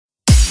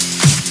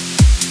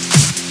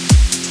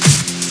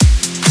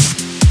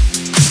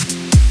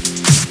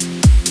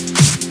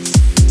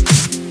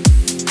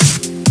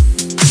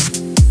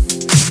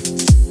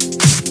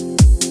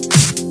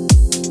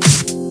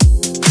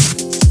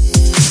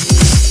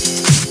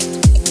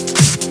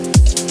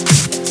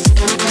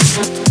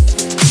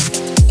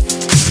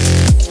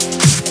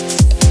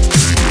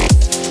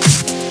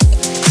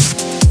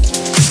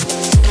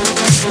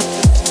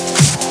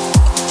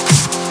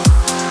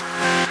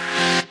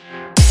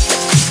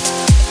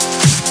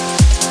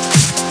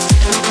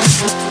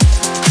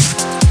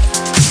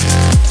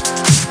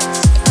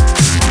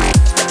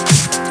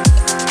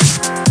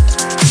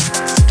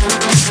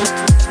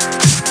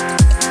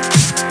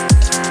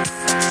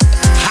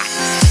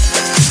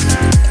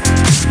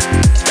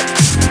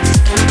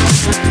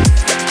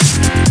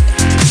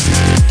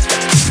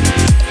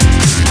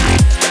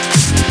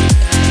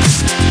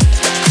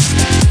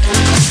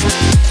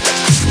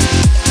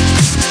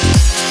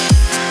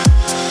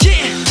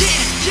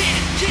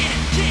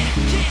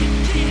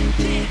I've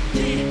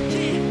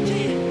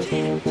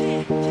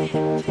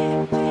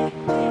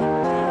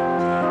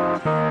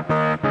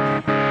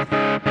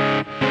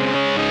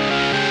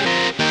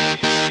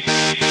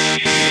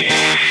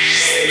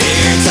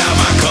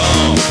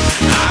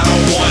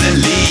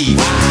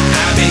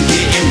been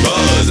getting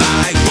buzz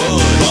like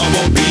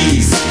Bumble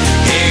Bees.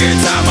 Every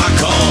time I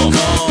come,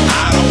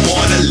 I don't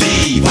wanna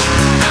leave.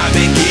 I've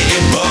been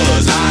getting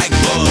buzz like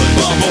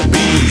Bumble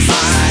Bees.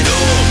 Fight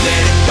up,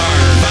 let it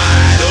burn.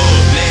 Fight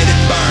up, let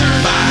it burn.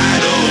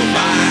 Fight up,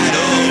 fight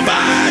up,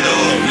 fight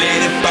up,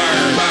 let it burn.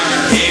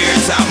 Every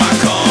time I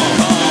come,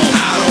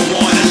 I don't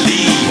wanna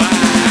leave.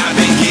 I've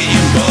been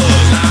getting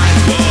buzz like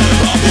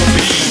Bumble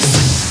Bees.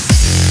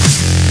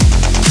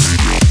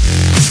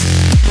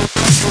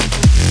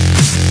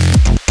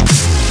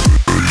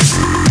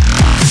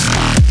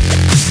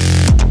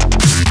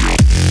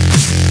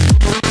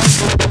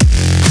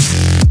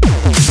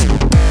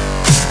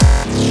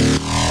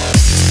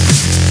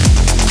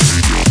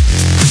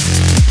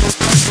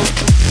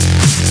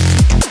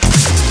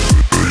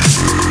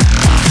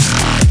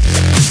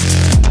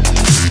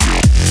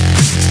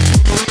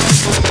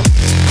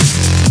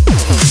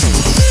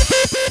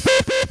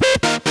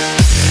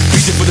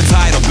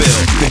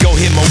 Then go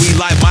hit my weed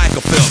like Michael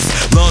Phelps.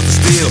 Lungs are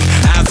still,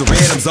 eyes are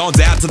red. I'm zoned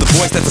out to the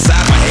voice that's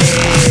inside my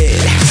head.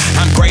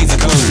 I'm crazy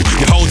cool.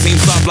 Your whole team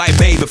soft like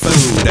baby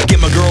food. I get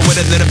my girl with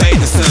a little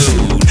baby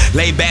suit.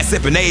 Lay back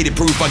sipping 80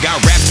 proof. I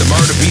got raps to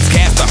murder beats,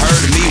 cast a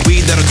herd of me.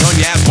 Weed that'll turn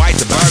your ass white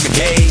to Burger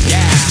King.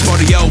 Yeah,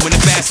 Sporty O in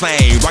the fast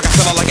lane. Rock a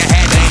fella like a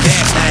hat that ain't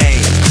that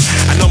thing.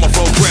 I know my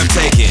flow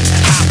breathtaking.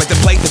 Hop at the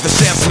plate that the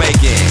chef's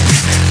making.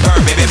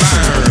 Burn, baby,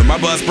 burn. My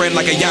buzz spread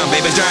like a young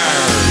baby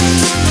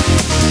germ.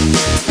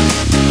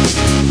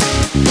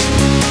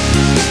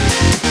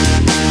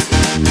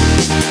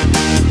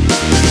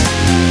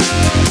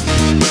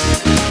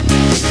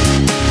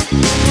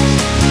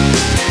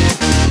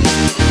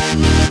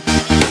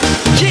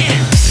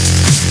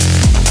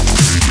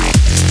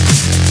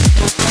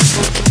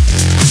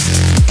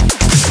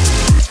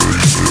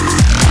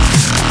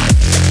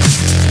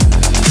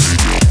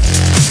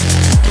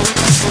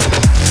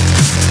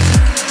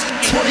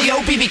 Sporty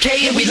O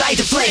BBK and we like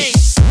to play.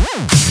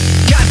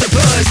 Got the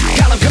buzz,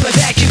 got 'em coming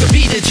back, you can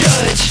be the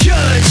judge.